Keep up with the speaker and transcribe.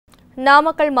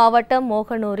நாமக்கல் மாவட்டம்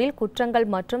மோகனூரில் குற்றங்கள்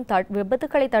மற்றும்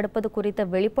விபத்துகளை தடுப்பது குறித்த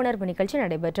விழிப்புணர்வு நிகழ்ச்சி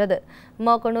நடைபெற்றது.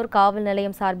 மோகனூர் காவல்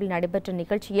நிலையம் சார்பில் நடைபெற்ற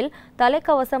நிகழ்ச்சியில்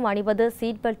தலைக்கவசம் அணிவது,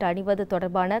 சீட் பெல்ட் அணிவது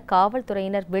தொடர்பான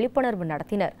காவல்துறையினர் விழிப்புணர்வு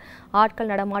நடத்தினர். ஆட்கள்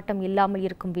நடமாட்டம் இல்லாமல்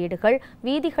இருக்கும் வீடுகள்,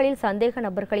 வீதிகளில் சந்தேக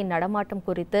நபர்களின் நடமாட்டம்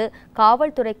குறித்து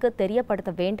காவல்துறைக்கு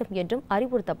தெரியப்படுத்த வேண்டும் என்றும்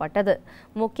அறிவுறுத்தப்பட்டது.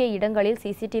 முக்கிய இடங்களில்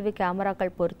சிசிடிவி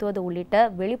கேமராக்கள் பொருத்துவது உள்ளிட்ட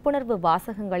விழிப்புணர்வு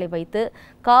வாசகங்களை வைத்து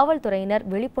காவல்துறையினர்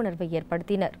விழிப்புணர்வை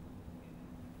ஏற்படுத்தினர்.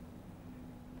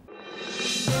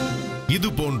 இது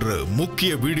போன்ற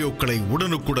முக்கிய வீடியோக்களை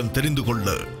உடனுக்குடன் தெரிந்து கொள்ள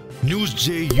NewsJ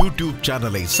யூடியூப்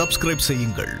சேனலை சப்ஸ்கிரைப்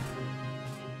செய்யுங்கள்.